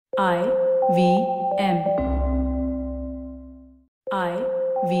IVM.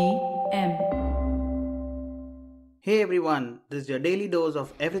 IVM. Hey everyone, this is your daily dose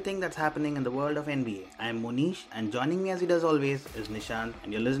of everything that's happening in the world of NBA. I am Monish, and joining me as he does always is Nishant,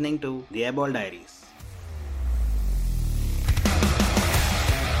 and you're listening to the Airball Diaries.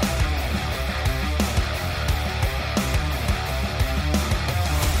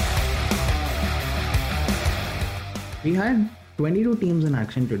 We had 22 teams in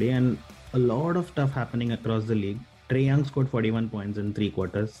action today and a lot of stuff happening across the league. Trae Young scored 41 points in three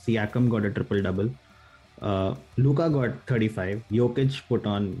quarters. Siakam got a triple-double. Luka got 35. Jokic put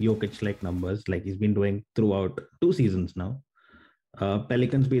on Jokic-like numbers like he's been doing throughout two seasons now.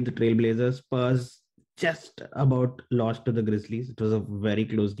 Pelicans beat the Trailblazers. Spurs just about lost to the Grizzlies. It was a very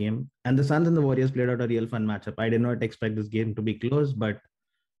close game. And the Suns and the Warriors played out a real fun matchup. I did not expect this game to be close, but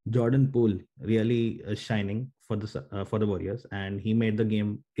Jordan Poole really shining for the Warriors, and he made the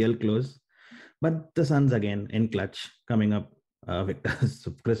game real close. But the Suns again in clutch coming up victors.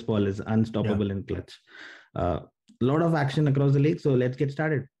 So Chris Paul is unstoppable in clutch. A lot of action across the league. So let's get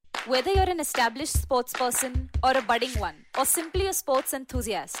started. Whether you're an established sports person or a budding one, or simply a sports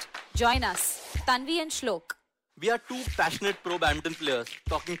enthusiast, join us, Tanvi and Shlok. We are two passionate pro badminton players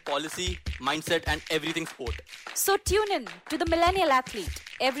talking policy, mindset, and everything sport. So tune in to the Millennial Athlete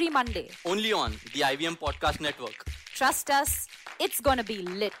every Monday. Only on the IVM Podcast Network. Trust us, it's gonna be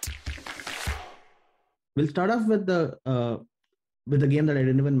lit. We'll start off with the game that I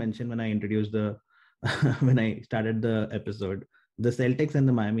didn't even mention when I introduced when I started the episode, the Celtics and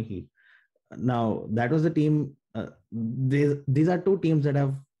the Miami Heat. Now, that was the team. These are two teams that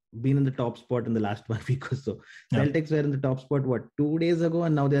have been in the top spot in the last 1 week or so. Celtics were in the top spot, 2 days ago,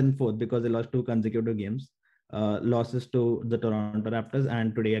 and now they're in fourth because they lost two consecutive games. Losses to the Toronto Raptors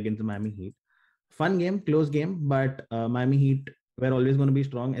and today against the Miami Heat. Fun game, close game, but Miami Heat were always going to be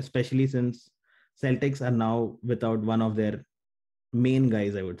strong, especially since Celtics are now without one of their main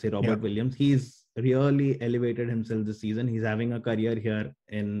guys, I would say, Robert Williams. He's really elevated himself this season. He's having a career here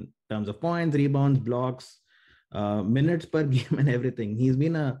in terms of points, rebounds, blocks, minutes per game and everything. He's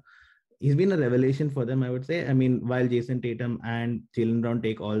been a revelation for them, I would say. I mean, while Jason Tatum and Jaylen Brown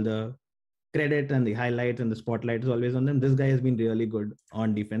take all the credit and the highlights and the spotlight is always on them, this guy has been really good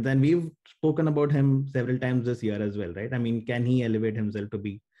on defense. And we've spoken about him several times this year as well, right? I mean, can he elevate himself to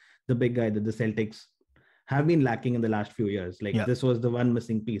be the big guy that the Celtics have been lacking in the last few years? This was the one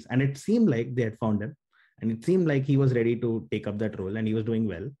missing piece. And it seemed like they had found him. And it seemed like he was ready to take up that role and he was doing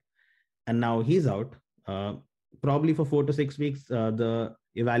well. And now he's out. Probably for 4 to 6 weeks. The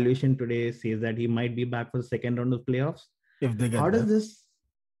evaluation today says that he might be back for the second round of playoffs. If they get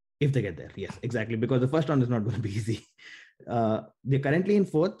If they get there, yes, exactly. Because the first round is not going to be easy. They're currently in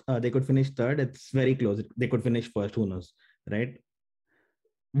fourth. They could finish third. It's very close. They could finish first. Who knows, right?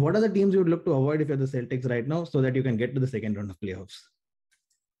 What are the teams you would look to avoid if you're the Celtics right now so that you can get to the second round of playoffs?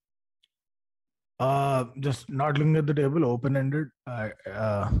 Just not looking at the table, open-ended.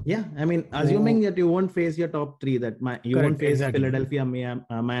 Yeah, I mean, assuming that you won't face your top three, that you won't face Philadelphia,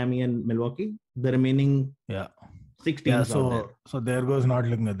 Miami, and Milwaukee, the remaining 6 teams. So there goes not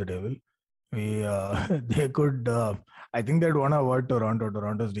looking at the table. They could. I think they'd want to avoid Toronto.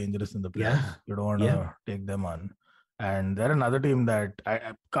 Toronto's dangerous in the playoffs. Yeah. You don't want to take them on. And they're another team that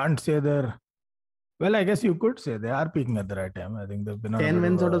I can't say they're. Well, I guess you could say they are peaking at the right time. I think they've been on 10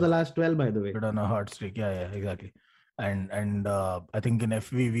 wins out of the last 12, by the way. Bit on a hot streak. Yeah, exactly. And I think in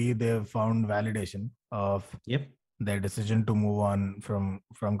FVV they've found validation of their decision to move on from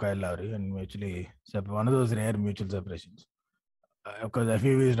Kyle Lowry and mutually one of those rare mutual separations. Because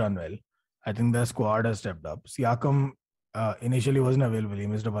FVV has done well. I think the squad has stepped up. Siakam initially wasn't available. He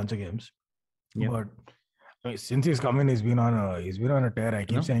missed a bunch of games. But since he's come in, he's been on a tear. I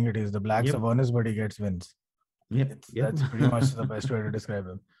keep saying it. He's the Black Sabonis, but he gets wins. That's pretty much the best way to describe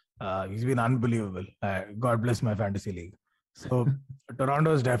him. He's been unbelievable. God bless my fantasy league. So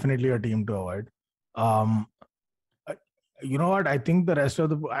Toronto is definitely a team to avoid. You know what? I think the rest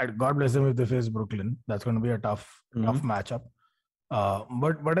of God bless them if they face Brooklyn. That's going to be a tough matchup.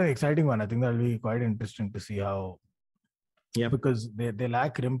 But an exciting one. I think that'll be quite interesting to see how. Yeah, because they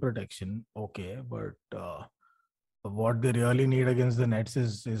lack rim protection. Okay, but what they really need against the Nets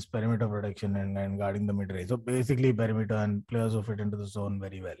is perimeter protection and guarding the mid range. So basically, perimeter and players who fit into the zone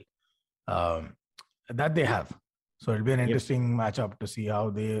very well. That they have. So it'll be an interesting matchup to see how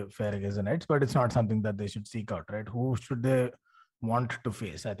they fare against the Nets. But it's not something that they should seek out, right? Who should they want to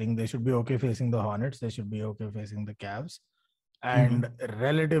face? I think they should be okay facing the Hornets. They should be okay facing the Cavs. And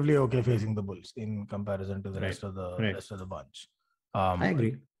relatively okay facing the Bulls in comparison to the rest of the bunch. I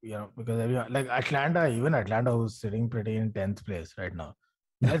agree. Because everyone, like Atlanta, who's sitting pretty in 10th place right now.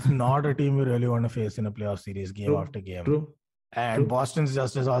 That's not a team you really want to face in a playoff series game after game. True. And Boston's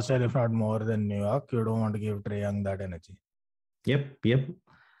just as hostile, if not more, than New York. You don't want to give Trae Young that energy. Yep.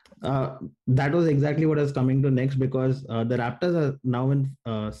 That was exactly what I was coming to next, because the Raptors are now in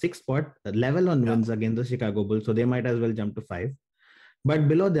 6th spot, level on wins against the Chicago Bulls, so they might as well jump to 5. But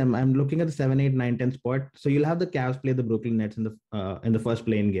below them, I'm looking at the 7, 8, 9, 10 spot. So you'll have the Cavs play the Brooklyn Nets in the first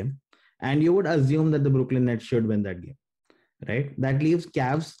play-in game, and you would assume that the Brooklyn Nets should win that game, right? That leaves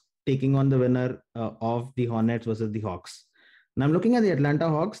Cavs taking on the winner of the Hornets versus the Hawks. Now I'm looking at the Atlanta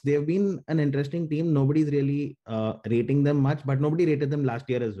Hawks. They've been an interesting team. Nobody's really rating them much, but nobody rated them last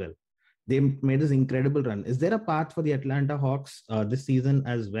year as well. They made this incredible run. Is there a path for the Atlanta Hawks this season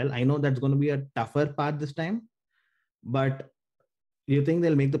as well? I know that's going to be a tougher path this time, but you think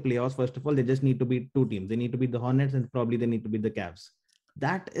they'll make the playoffs? First of all, they just need to beat 2 teams. They need to beat the Hornets, and probably they need to beat the Cavs.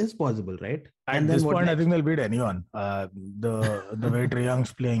 That is possible, right? At this point, I think they'll beat anyone. The way Trae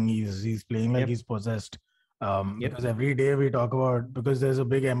Young's playing, he's playing like he's possessed. Because every day we talk about, because there's a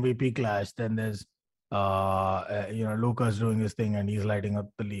big MVP clash, then there's Lucas doing his thing and he's lighting up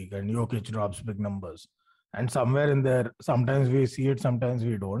the league, and Jokic drops big numbers. And somewhere in there, sometimes we see it, sometimes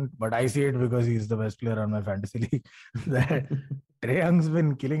we don't. But I see it because he's the best player on my fantasy league. That Trae Young's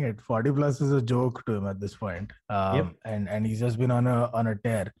been killing it. 40 plus is a joke to him at this point. And he's just been on a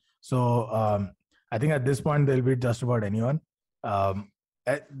tear. So I think at this point they'll beat just about anyone.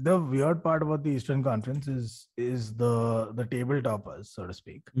 The weird part about the Eastern Conference is the table toppers, so to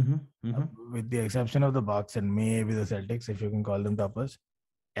speak. With the exception of the Bucks and maybe the Celtics, if you can call them toppers.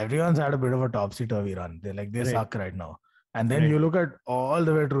 Everyone's had a bit of a topsy-turvy run. They suck right now. And then you look at all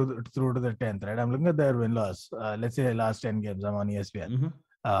the way through to the 10th, right? I'm looking at their win-loss. Let's say last 10 games. I'm on ESPN.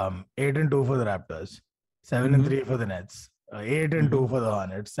 8-2 for the Raptors, 7-3 for the Nets, 8-2 for the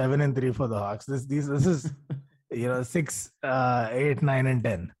Hornets, 7-3 for the Hawks. This is 6, 8, 9, and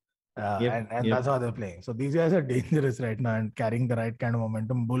 10. And that's how they're playing. So these guys are dangerous right now and carrying the right kind of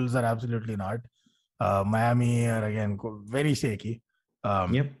momentum. Bulls are absolutely not. Miami are again very shaky.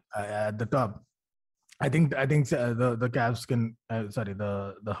 At the top, I think the Cavs can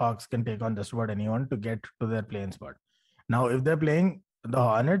the Hawks can take on just about anyone to get to their playing spot. Now, if they're playing the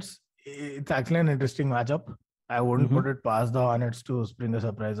Hornets, it's actually an interesting matchup. I wouldn't put it past the Hornets to spring a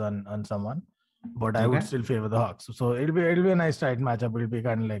surprise on someone, but I would still favor the Hawks. So it'll be a nice tight matchup. It'll be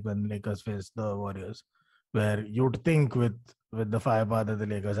kind of like when Lakers face the Warriors, where you'd think with the firepower that the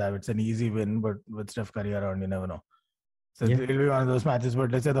Lakers have, it's an easy win, but with Steph Curry around, you never know. So it'll be one of those matches,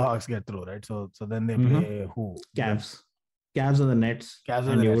 but let's say the Hawks get through, right? So then they play who? Cavs or the Nets. Cavs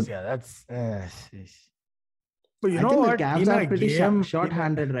or the Nets, that's... But you know what? The Cavs are pretty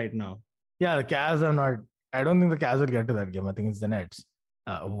short-handed right now. Yeah, the Cavs are not... I don't think the Cavs will get to that game. I think it's the Nets.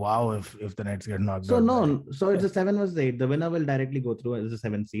 Wow, if the Nets get knocked out. So it's a 7 versus 8. The winner will directly go through as a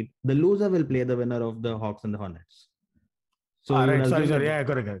 7th seed. The loser will play the winner of the Hawks and the Hornets. So sorry. Yeah,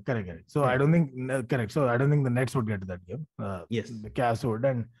 correct. So I don't think So I don't think the Nets would get to that game. Yes, the Cavs would,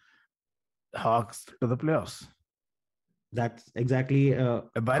 and Hawks to the playoffs. That's exactly.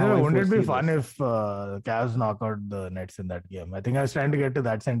 By the way, wouldn't it be fun if Cavs knock out the Nets in that game? I think I was trying to get to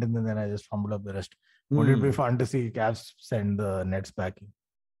that sentence and then I just fumbled up the rest. Would it be fun to see Cavs send the Nets back?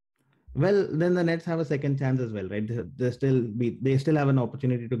 Well, then the Nets have a second chance as well, right? They still have an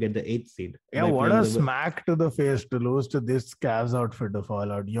opportunity to get the 8th seed. Yeah, what a smack to the face to lose to this Cavs outfit to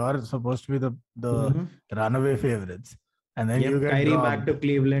fall out. You're supposed to be the runaway favorites, and then you get Kyrie back to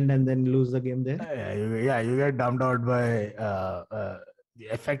Cleveland and then lose the game there. You get dumped out by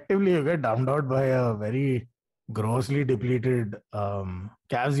effectively you get dumped out by a very grossly depleted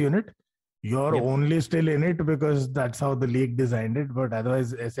Cavs unit. You're only still in it because that's how the league designed it. But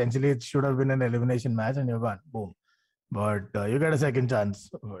otherwise, essentially, it should have been an elimination match and you're gone. Boom. But you get a second chance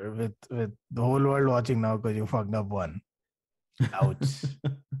with the whole world watching now because you fucked up one. Ouch.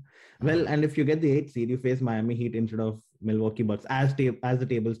 Well, and if you get the 8th seed, you face Miami Heat instead of Milwaukee Bucks as the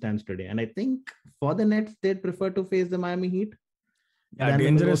table stands today. And I think for the Nets, they'd prefer to face the Miami Heat. Yeah,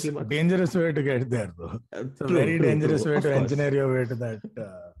 dangerous way to get there, though. It's a very dangerous way to engineer your way to that.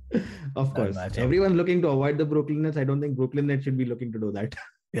 Of course. Everyone's looking to avoid the Brooklyn Nets. I don't think Brooklyn Nets should be looking to do that.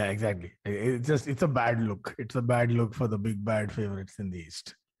 Yeah, exactly. It's a bad look. It's a bad look for the big bad favorites in the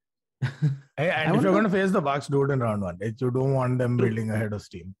East. And if you're going to face the Bucks, do it in round 1. You don't want them building ahead of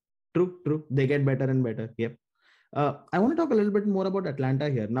steam. True. They get better and better. Yep. I want to talk a little bit more about Atlanta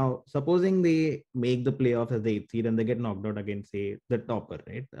here. Now, supposing they make the playoffs as the 8th seed and they get knocked out against, say, the topper,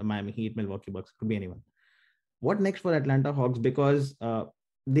 right? Miami Heat, Milwaukee Bucks, could be anyone. What next for Atlanta Hawks? Because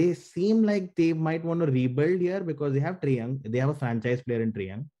they seem like they might want to rebuild here because they have Trae Young. They have a franchise player in Trae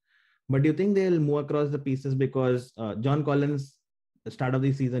Young. But do you think they'll move across the pieces because John Collins the start of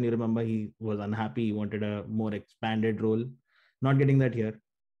the season, you remember he was unhappy. He wanted a more expanded role. Not getting that here.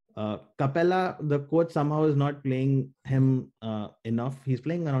 Capella, the coach somehow is not playing him enough. He's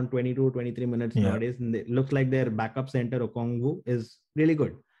playing around 22, 23 minutes nowadays. And it looks like their backup center, Okongwu, is really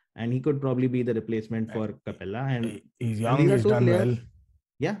good. And he could probably be the replacement for Capella. And he's young, he's done well.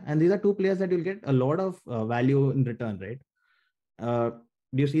 Yeah, and these are two players that you'll get a lot of value in return, right?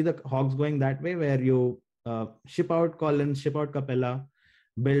 Do you see the Hawks going that way, where you ship out Collins, ship out Capella,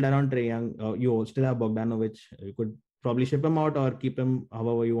 build around Trae Young? You still have Bogdanovic. You could probably ship him out or keep him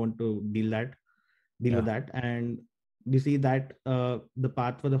however you want to deal with that. And do you see that the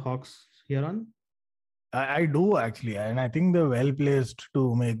path for the Hawks here on? I do actually, and I think they're well placed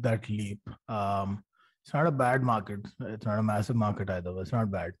to make that leap. It's not a bad market. It's not a massive market either. But it's not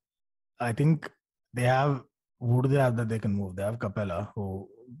bad. I think they have. Who do they have that they can move? They have Capella, who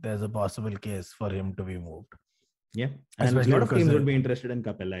there's a possible case for him to be moved. Yeah, and a lot of teams would be interested in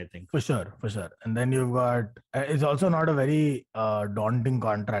Capella, I think. For sure. And then you've got, it's also not a very daunting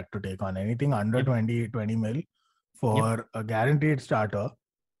contract to take on. Anything under 20 mil for a guaranteed starter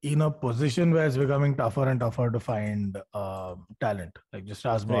in a position where it's becoming tougher and tougher to find talent. Like just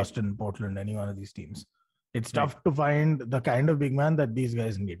ask Boston, Portland, any one of these teams. It's tough to find the kind of big man that these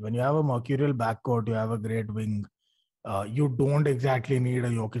guys need. When you have a mercurial backcourt, you have a great wing. You don't exactly need a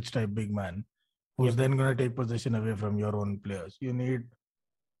Jokic type big man who's then going to take possession away from your own players. You need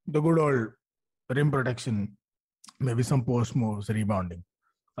the good old rim protection, maybe some post moves, rebounding.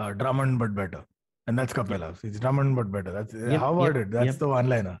 Drummond but better. And that's Capella. It's Drummond but better. That's how about it? That's the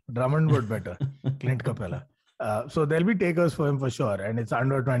one-liner. Drummond but better. Clint Capella. So there'll be takers for him for sure. And it's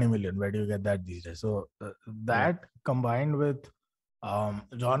under 20 million. Where do you get that these days? So that combined with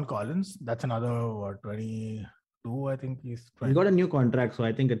John Collins, that's another, 22, I think he's 20. He got a new contract, so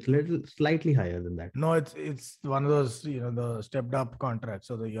I think it's slightly higher than that. No, it's one of those, the stepped up contracts.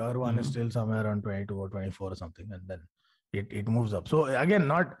 So the year one is still somewhere around 22 or 24 or something, and then it moves up. So again,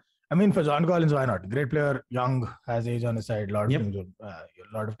 for John Collins, why not? Great player, young, has age on his side. A lot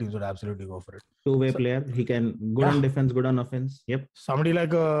of teams would absolutely go for it. Two-way player. He can good on defense, good on offense. Yep. Somebody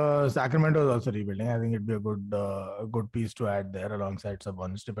like Sacramento is also rebuilding. I think it'd be a good piece to add there alongside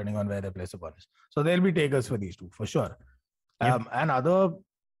Sabonis, depending on where they play Sabonis. So they'll be takers for these two for sure. Yep. Another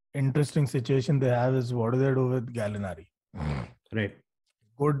interesting situation they have is what do they do with Gallinari? Right.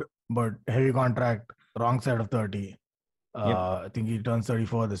 Good, but heavy contract, wrong side of 30. I think he turns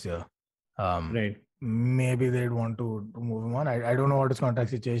 34 this year. Right. Maybe they'd want to move him on. I don't know what his contract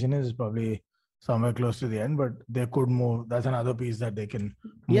situation is. It's probably somewhere close to the end, but they could move. That's another piece that they can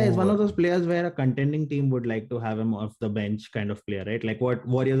move. Yeah, it's one of those players where a contending team would like to have him off the bench kind of player, right? Like what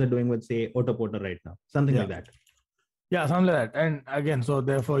Warriors are doing with, say, Otto Porter right now. Something like that. Yeah, something like that. And again, so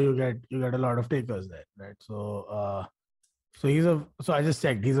therefore you get a lot of takers there, right? So so I just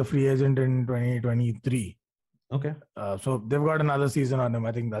checked. He's a free agent in 2023. Okay. So they've got another season on him.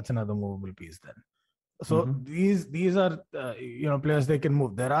 I think that's another movable piece then. So these are players they can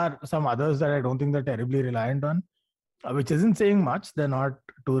move. There are some others that I don't think they're terribly reliant on, which isn't saying much. They're not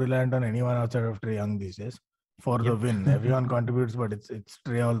too reliant on anyone outside of Trae Young these days for the win. Everyone contributes, but it's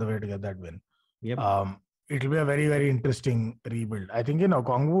Trae all the way to get that win. Yep. It'll be a very, very interesting rebuild. I think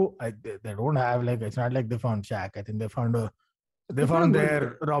Okongwu, they don't have it's not like they found Shaq. I think they found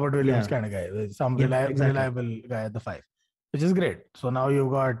their Robert Williams kind of guy, some reliable guy at the 5, which is great. So now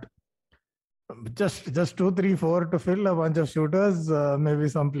you've got just 2, 3, 4 to fill, a bunch of shooters, maybe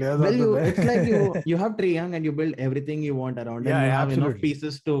some players. Well, it's like you have Trae Young and you build everything you want around him. You have enough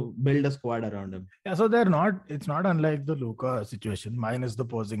pieces to build a squad around him. Yeah, so it's not unlike the Luka situation, minus the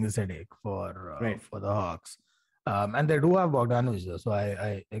Porzingis headache for the Hawks. And they do have Bogdanovic though, so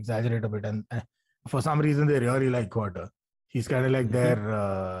I exaggerate a bit. And for some reason, they really like Quarter. He's kind of like their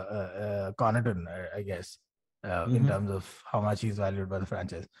Connaughton, I guess, in terms of how much he's valued by the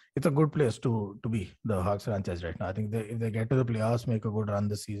franchise. It's a good place to be, the Hawks franchise right now. I think if they get to the playoffs, make a good run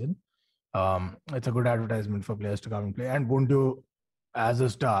this season, it's a good advertisement for players to come and play. And wouldn't you, as a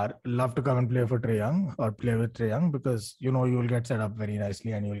star, love to come and play for Trae Young or play with Trae Young, because you will get set up very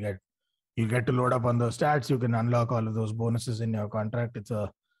nicely and you'll get to load up on those stats. You can unlock all of those bonuses in your contract. It's a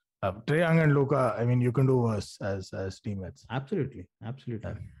Trae Young and Luka, you can do worse as teammates. Absolutely.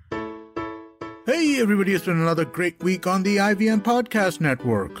 Hey everybody, it's been another great week on the IVM Podcast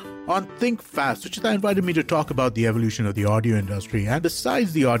Network. On Think Fast, Suchita invited me to talk about the evolution of the audio industry. And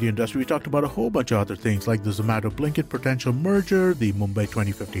besides the audio industry, we talked about a whole bunch of other things like the Zomato-Blinkit potential merger, the Mumbai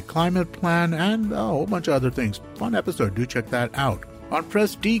 2050 climate plan, and a whole bunch of other things. Fun episode, do check that out. On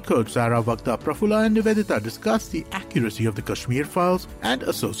Press Decode, Sara Vakta, Prafula and Nivedita discuss the accuracy of the Kashmir Files and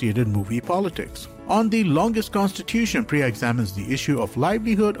associated movie politics. On The Longest Constitution, Priya examines the issue of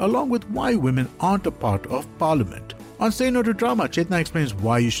livelihood along with why women aren't a part of parliament. On Say No to Drama, Chetna explains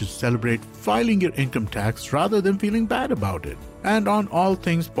why you should celebrate filing your income tax rather than feeling bad about it. And on All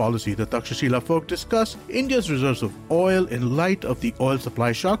Things Policy, the Takshashila folk discuss India's reserves of oil in light of the oil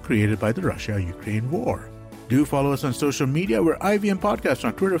supply shock created by the Russia-Ukraine war. Do follow us on social media. We're IVM Podcast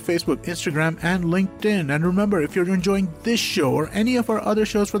on Twitter, Facebook, Instagram, and LinkedIn. And remember, if you're enjoying this show or any of our other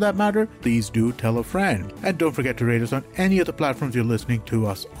shows for that matter, please do tell a friend. And don't forget to rate us on any of the platforms you're listening to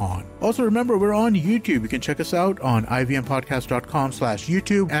us on. Also, remember, we're on YouTube. You can check us out on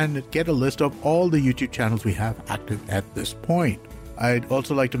ivmpodcast.com/YouTube and get a list of all the YouTube channels we have active at this point. I'd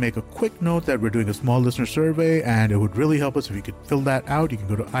also like to make a quick note that we're doing a small listener survey, and it would really help us if you could fill that out. You can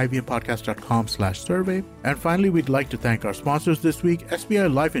go to ivmpodcast.com/survey. And finally, we'd like to thank our sponsors this week,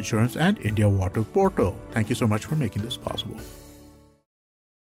 SBI Life Insurance and India Water Portal. Thank you so much for making this possible.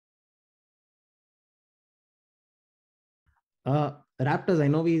 Raptors, I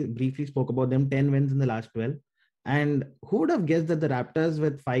know we briefly spoke about them, 10 wins in the last 12. And who would have guessed that the Raptors,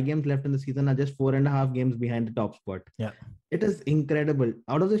 with 5 games left in the season, are just 4.5 games behind the top spot? Yeah. It is incredible.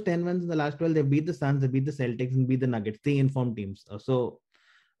 Out of these 10 wins in the last 12, they beat the Suns, they beat the Celtics, and beat the Nuggets. 3 informed teams.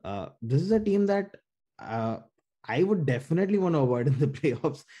 This is a team that I would definitely want to avoid in the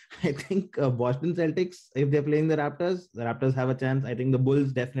playoffs. I think Boston Celtics, if they're playing the Raptors have a chance. I think the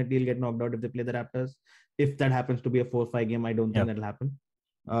Bulls definitely will get knocked out if they play the Raptors. If that happens to be a 4-5 game, I don't think that'll happen.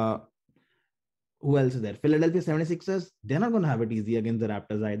 Who else is there? Philadelphia 76ers, they're not going to have it easy against the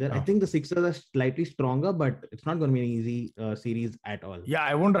Raptors either. No. I think the Sixers are slightly stronger, but it's not going to be an easy series at all. Yeah,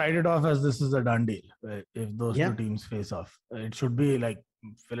 I won't write it off as this is a done deal if those two teams face off. It should be like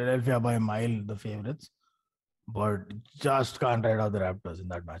Philadelphia by a mile, the favorites, but just can't write out the Raptors in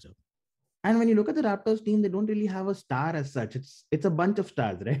that matchup. And when you look at the Raptors team, they don't really have a star as such. It's a bunch of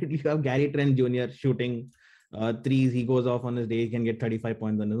stars, right? You have Gary Trent Jr. shooting threes. He goes off on his day. He can get 35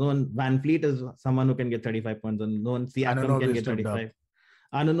 points on his own. Van Fleet is someone who can get 35 points on his own. Siakam can get 35.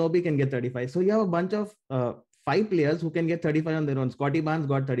 Anunoby can get 35. So you have a bunch of 5 players who can get 35 on their own. Scotty Barnes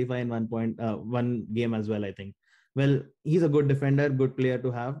got 35 in one game as well, I think. Well, he's a good defender, good player to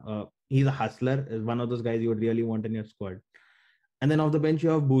have. He's a hustler. Is one of those guys you would really want in your squad. And then off the bench, you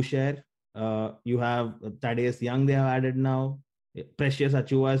have Boucher. You have Thaddeus Young they have added now. Precious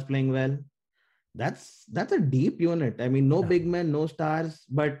Achua is playing well. That's a deep unit. I mean, no big men, no stars,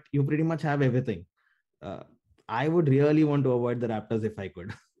 but you pretty much have everything. I would really want to avoid the Raptors if I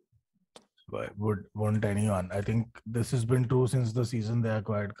could. Won't anyone? I think this has been true since the season they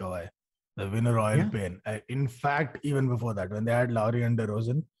acquired Kawhi. The winner royal pain. In fact, even before that, when they had Lowry and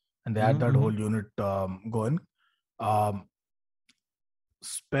DeRozan, and they had that whole unit going,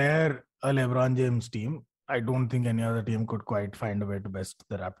 spare a LeBron James team, I don't think any other team could quite find a way to best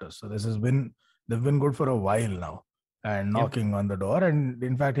the Raptors. So they've been good for a while now and knocking on the door. And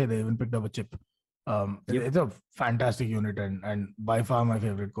in fact, they even picked up a chip. It's a fantastic unit and by far my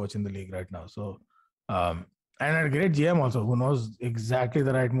favorite coach in the league right now. So, and a great GM also who knows exactly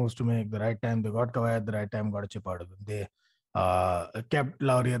the right moves to make, the right time. They got Kawhi at the right time, got a chip out of him. They kept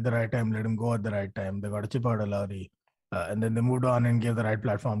Lowry at the right time, let him go at the right time. They got a chip out of Lowry. And then they moved on and gave the right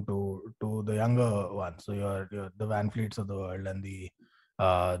platform to the younger ones. So you're the Van Fleets of the world and the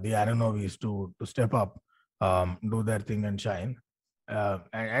Anunnobis to step up, do their thing and shine.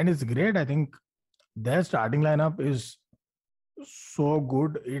 And it's great. I think their starting lineup is so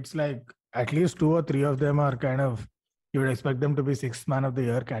good. It's like at least 2 or 3 of them are kind of, you would expect them to be 6th man of the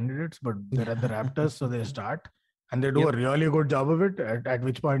year candidates, but they're at the Raptors, so they start and they do a really good job of it. At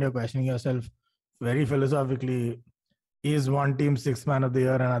which point you're questioning yourself very philosophically, is one team 6th man of the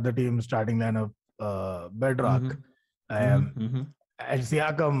year and other team starting lineup bedrock? And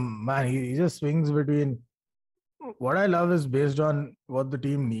Siakam, man, he just swings between. What I love is based on what the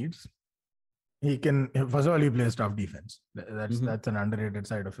team needs. He can, first of all, he plays tough defense. That's an underrated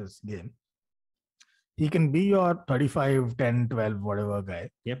side of his game. He can be your 35, 10, 12, whatever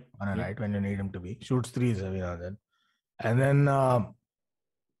guy on a night when you need him to be. Shoots threes every now and then. And then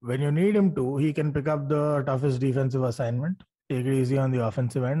when you need him to, he can pick up the toughest defensive assignment, take it easy on the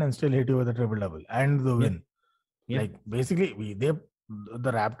offensive end, and still hit you with a triple-double and the win. Like basically,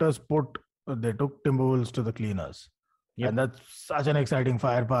 the Raptors they took Timberwolves to the cleaners. And that's such an exciting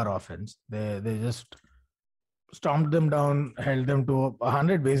firepower offense. They just stomped them down, held them to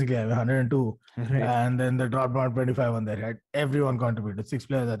 100 basically, 102. Right. And then they dropped 125 on their head. Everyone contributed. 6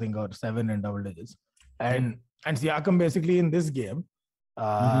 players, I think, or 7 in double digits. And Siakam basically in this game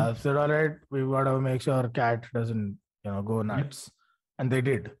said, all right, we've got to make sure Cat doesn't go nuts. and they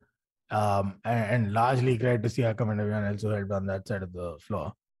did. And largely great to see Siakam and everyone else who helped on that side of the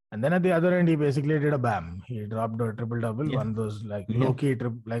floor. And then at the other end, he basically did a bam. He dropped a triple-double, one of those like low-key,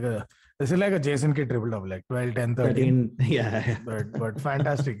 this is like a Jason Kidd triple-double, like 12, 10, 13. Yeah. But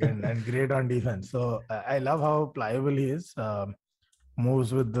fantastic and great on defense. So I love how pliable he is.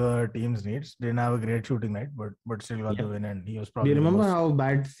 Moves with the team's needs. Didn't have a great shooting night, but still got the win. And he was probably. Do you remember how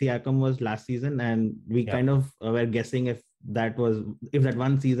bad Siakam was last season? And we kind of were guessing if that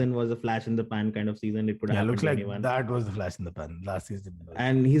one season was a flash in the pan kind of season, it could happen. Looks like anyone. That was the flash in the pan last season.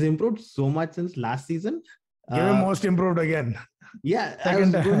 And he's improved so much since last season. Give him most improved again. Yeah, I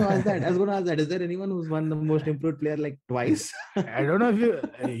was going to ask that. Is there anyone who's won the most improved player like twice? I don't know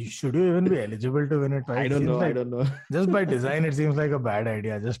if should you even be eligible to win it twice? I don't know. Just by design, it seems like a bad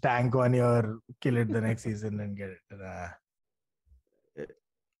idea. Just tank 1 year, kill it the next season and get it.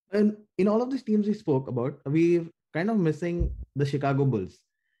 And in all of these teams we spoke about, we're kind of missing the Chicago Bulls.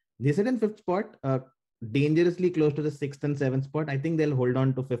 They sit in 5th spot, dangerously close to the 6th and 7th spot. I think they'll hold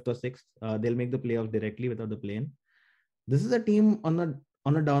on to 5th or 6th. They'll make the playoffs directly without the play-in. This is a team on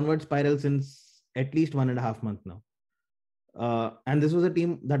a downward spiral since at least 1.5 months now. And this was a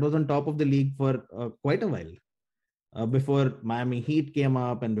team that was on top of the league for quite a while. Before Miami Heat came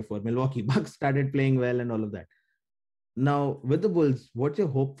up and before Milwaukee Bucks started playing well and all of that. Now, with the Bulls, what's your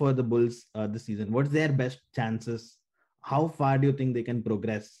hope for the Bulls this season? What's their best chances? How far do you think they can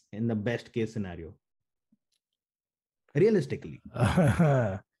progress in the best case scenario? Realistically.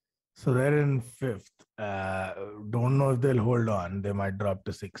 So they're in 5th. Don't know if they'll hold on. They might drop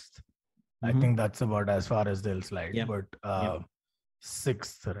to 6th. I think that's about as far as they'll slide. Yeah. But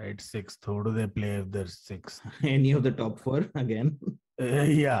 6th, right? 6th. Who do they play if they're 6th? Any of the top 4 again?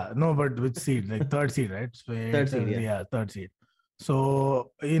 No, but which seed? Like 3rd seed, right? So 3rd seed, yeah, 3rd seed.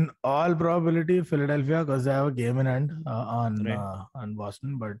 So in all probability, Philadelphia, because they have a game in hand on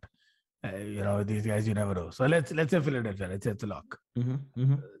Boston, but these guys you never know. So let's say Philadelphia. Let's say it's a lock.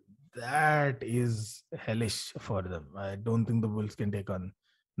 That is hellish for them. I don't think the Bulls can take on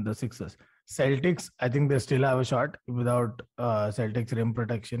the Sixers. Celtics, I think they still have a shot without Celtics rim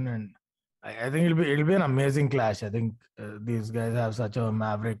protection, and I think it'll be an amazing clash. I think these guys have such a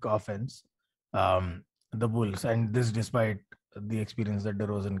maverick offense, the Bulls, and this despite the experience that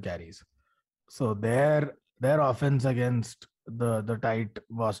DeRozan carries. So their offense against the tight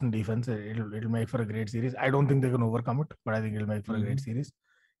Boston defense, it'll make for a great series. I don't think they can overcome it, but I think it'll make for a great series.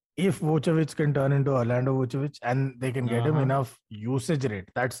 If Vucevic can turn into Orlando Vucevic and they can get him enough usage rate,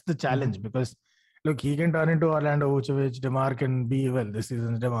 that's the challenge. Because look, he can turn into Orlando Vucevic. DeMar can be, this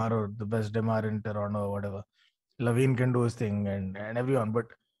season's DeMar or the best DeMar in Toronto or whatever. Lavine can do his thing and everyone. But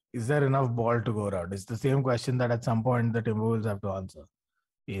is there enough ball to go around? It's the same question that at some point the Timberwolves have to answer.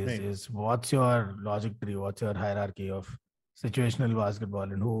 Is what's your logic tree? What's your hierarchy of situational basketball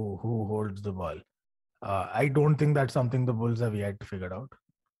and who holds the ball? I don't think that's something the Bulls have yet figured out.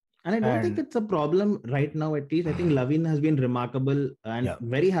 And I don't think it's a problem right now, at least. I think Lavine has been remarkable and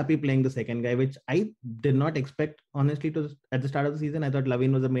very happy playing the second guy, which I did not expect, honestly, at the start of the season. I thought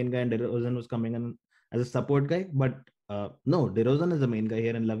Lavine was the main guy and DeRozan was coming in as a support guy. But no, DeRozan is the main guy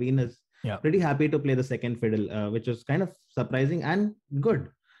here and Lavine is pretty happy to play the second fiddle, which was kind of surprising and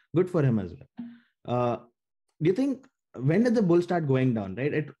good for him as well. Do you think, when did the Bulls start going down,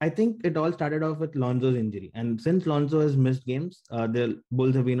 right? I think it all started off with Lonzo's injury. And since Lonzo has missed games, the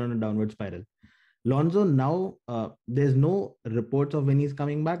Bulls have been on a downward spiral. Lonzo now, there's no reports of when he's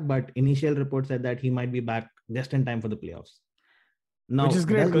coming back, but initial reports said that he might be back just in time for the playoffs. Now, which is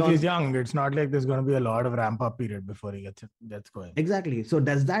great because he's young. It's not like there's going to be a lot of ramp-up period before he gets going. Exactly. So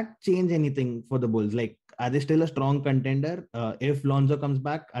does that change anything for the Bulls? Like, are they still a strong contender? If Lonzo comes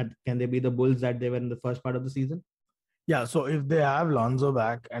back, can they be the Bulls that they were in the first part of the season? Yeah, so if they have Lonzo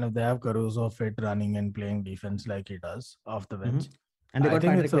back and if they have Caruso fit running and playing defense like he does off the bench. And they got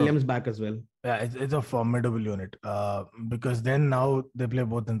Patrick Williams back as well. Yeah, it's a formidable unit because then now they play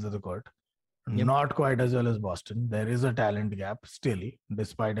both ends of the court. Not quite as well as Boston. There is a talent gap still,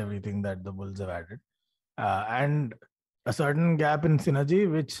 despite everything that the Bulls have added. And a certain gap in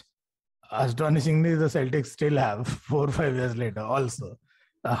synergy, which astonishingly the Celtics still have 4 or 5 years later also.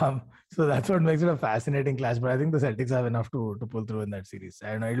 So that's what makes it a fascinating clash. But I think the Celtics have enough to pull through in that series.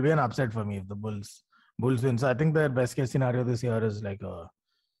 And it'll be an upset for me if the Bulls win. So I think their best case scenario this year is like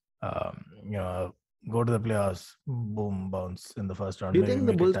go to the playoffs, boom, bounce in the first round. Do you think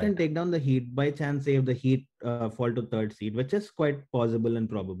the Bulls can take down the Heat by chance, say if the Heat fall to 3rd seed, which is quite possible and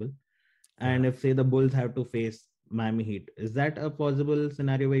probable? And if, say, the Bulls have to face Miami Heat, is that a possible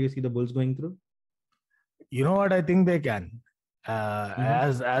scenario where you see the Bulls going through? You know what? I think they can.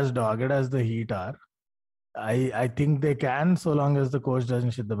 As dogged as the Heat are, I think they can, so long as the coach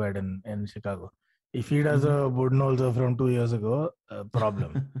doesn't shit the bed in Chicago. If he does a Budenholzer from 2 years ago,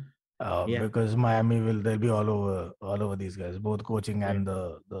 problem. Because Miami they'll be all over these guys, both coaching and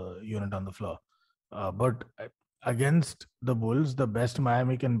the unit on the floor. But against the Bulls, the best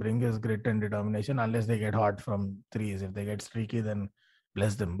Miami can bring is grit and determination, unless they get hot from threes. If they get streaky, then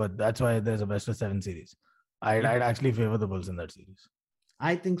bless them. But that's why there's a best of 7 series. I'd actually favor the Bulls in that series.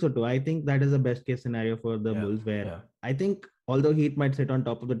 I think so too. I think that is the best case scenario for the Bulls, where I think although Heat might sit on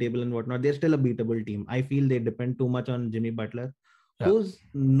top of the table and whatnot, they're still a beatable team. I feel they depend too much on Jimmy Butler, who's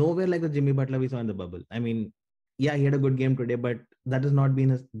nowhere like the Jimmy Butler we saw in the bubble. I mean, he had a good game today, but that has not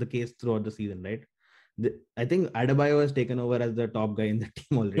been the case throughout the season, right? I think Adebayo has taken over as the top guy in the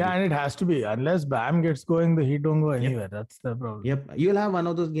team already. Yeah, and it has to be. Unless Bam gets going, the Heat don't go anywhere. That's the problem. Yep. You'll have one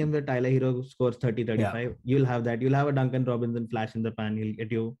of those games where Tyler Hero scores 30-35. Yeah. You'll have that. You'll have a Duncan Robinson flash in the pan. He'll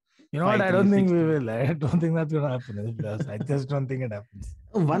get you. You know what? I don't think we will. I don't think that's going to happen. I just don't think it happens.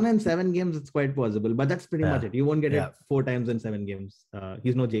 1 and 7 games, it's quite possible. But that's pretty much it. You won't get it 4 times in 7 games.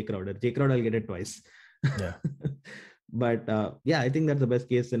 He's no Jay Crowder. Jay Crowder will get it twice. Yeah. But I think that's the best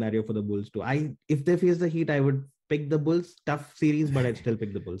case scenario for the Bulls too. If they face the Heat, I would pick the Bulls. Tough series, but I'd still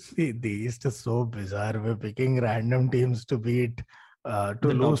pick the Bulls. See, the East is so bizarre. We're picking random teams to beat, to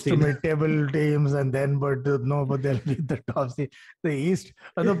lose to mid-table teams, and then but they'll beat the top seed. The East,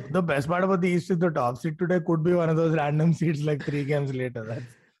 the best part about the East is the top seed today could be one of those random seeds like 3 games later.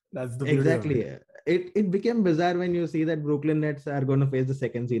 That's the beauty exactly. of it. It became bizarre when you see that Brooklyn Nets are going to face the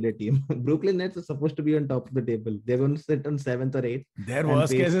second seeded team. Brooklyn Nets are supposed to be on top of the table. They're going to sit on 7th or 8th. Their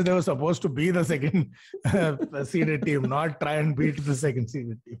worst cases, they were supposed to be the second seeded team, not try and beat the second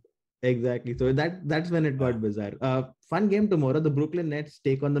seeded team. Exactly. So that's when it got bizarre. Fun game tomorrow. The Brooklyn Nets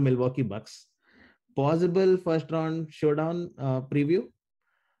take on the Milwaukee Bucks. Possible first round showdown preview.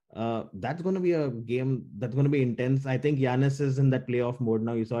 That's going to be a game that's going to be intense. I think Giannis is in that playoff mode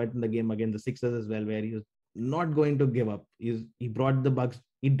now. You saw it in the game against the Sixers as well, where he was not going to give up. He brought the Bucks.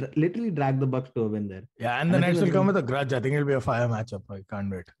 He literally dragged the Bucks to a win there. Yeah, and the Nets will come with a grudge. I think it'll be a fire matchup. I can't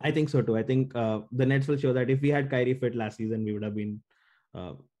wait. I think so too. I think the Nets will show that if we had Kyrie fit last season, we would have been.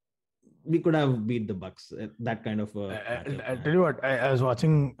 We could have beat the Bucks. That kind of. I'll tell you what. I was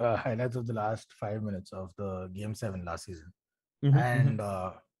watching highlights of the last 5 minutes of the Game 7 last season, and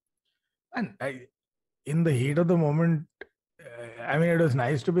in the heat of the moment, I mean, it was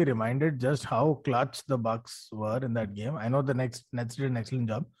nice to be reminded just how clutch the Bucks were in that game. I know the Nets did an excellent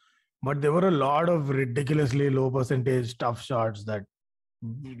job, but there were a lot of ridiculously low percentage tough shots that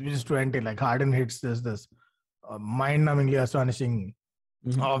just 20, like Harden hits this mind-numbingly astonishing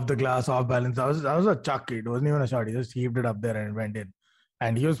off the glass, off balance. That was a chuck. It wasn't even a shot. He just heaved it up there and went in.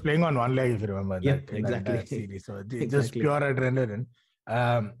 And he was playing on one leg, if you remember. Exactly. That series. So just pure adrenaline.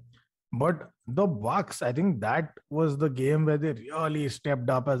 But the Bucks, I think that was the game where they really stepped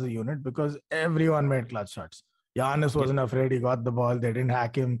up as a unit because everyone made clutch shots. Giannis wasn't afraid. He got the ball. They didn't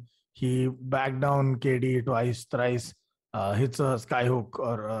hack him. He backed down KD twice, thrice, hits a skyhook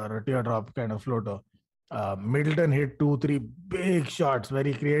or a teardrop kind of floater. Middleton hit 2-3 big shots where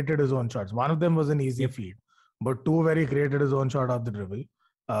he created his own shots. One of them was an easy feed, but 2 where he created his own shot off the dribble.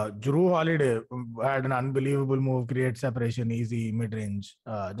 Jrue Holiday had an unbelievable move, create separation, easy mid-range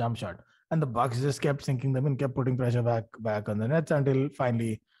jump shot. And the Bucks just kept sinking them and kept putting pressure back on the Nets until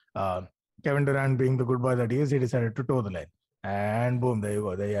finally Kevin Durant, being the good boy that he is, he decided to toe the line. And boom, there you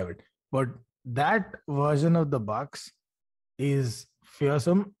go. There you have it. But that version of the Bucks is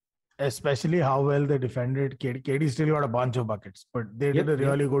fearsome, especially how well they defended. KD still got a bunch of buckets, but they did a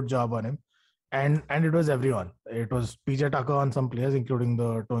really good job on him. And it was everyone. It was PJ Tucker on some players, including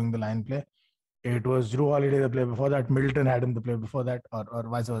the towing the line play. It was Jrue Holiday the play before that. Middleton had him the play before that, or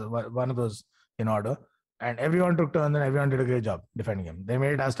vice versa, one of those in order. And everyone took turns and everyone did a great job defending him. They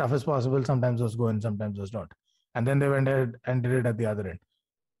made it as tough as possible. Sometimes those go in, sometimes those don't. And then they went ahead and did it at the other end.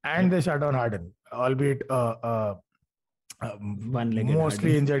 And they shut down Harden, albeit one-legged mostly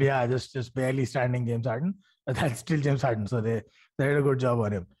Harden. injured. Yeah, just barely standing James Harden. But that's still James Harden. So they did a good job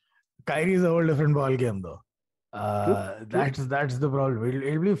on him. Kyrie is a whole different ball game, though. That's the problem.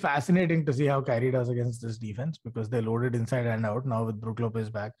 It'll be fascinating to see how Kyrie does against this defense because they loaded inside and out. Now with Brook Lopez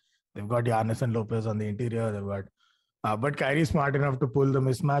back, they've got Giannis and Lopez on the interior. They've got, but Kyrie's smart enough to pull the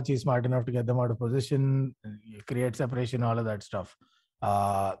mismatch. He's smart enough to get them out of position, create separation, all of that stuff.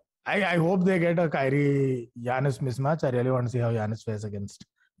 I hope they get a Kyrie-Giannis mismatch. I really want to see how Giannis fares against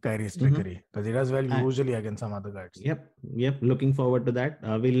Kyrie's trickery because he does well usually against some other guys. Yep. Looking forward to that.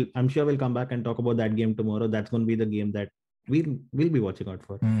 I'm sure we'll come back and talk about that game tomorrow. That's going to be the game that we'll be watching out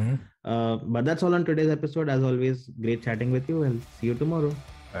for. But that's all on today's episode. As always, great chatting with you. I'll see you tomorrow.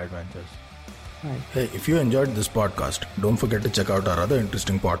 All right, man. Cheers. Bye. Hey, if you enjoyed this podcast, don't forget to check out our other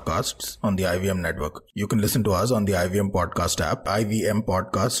interesting podcasts on the IVM network. You can listen to us on the IVM podcast app,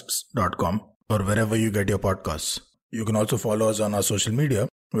 ivmpodcasts.com, or wherever you get your podcasts. You can also follow us on our social media.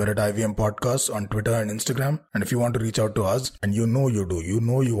 We're at IVM Podcasts on Twitter and Instagram. And if you want to reach out to us, and you know you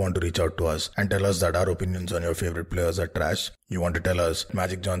want to reach out to us and tell us that our opinions on your favorite players are trash. You want to tell us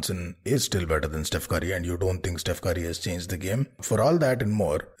Magic Johnson is still better than Steph Curry and you don't think Steph Curry has changed the game. For all that and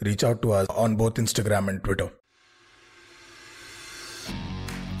more, reach out to us on both Instagram and Twitter.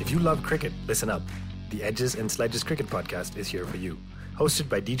 If you love cricket, listen up. The Edges and Sledges Cricket Podcast is here for you. Hosted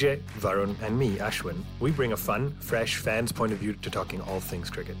by DJ, Varun, and me, Ashwin, we bring a fun, fresh fan's point of view to talking all things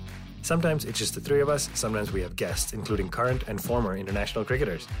cricket. Sometimes it's just the three of us, sometimes we have guests, including current and former international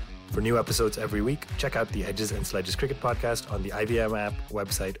cricketers. For new episodes every week, check out the Edges and Sledges Cricket Podcast on the IVM app,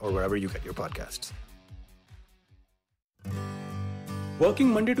 website, or wherever you get your podcasts.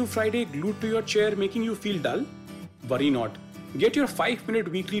 Working Monday to Friday glued to your chair making you feel dull? Worry not. Get your 5-minute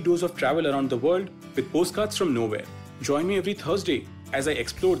weekly dose of travel around the world with Postcards from Nowhere. Join me every Thursday as I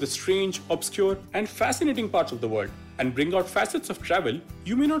explore the strange, obscure, and fascinating parts of the world and bring out facets of travel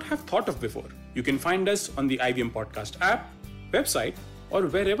you may not have thought of before. You can find us on the IVM Podcast app, website, or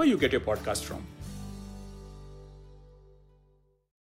wherever you get your podcast from.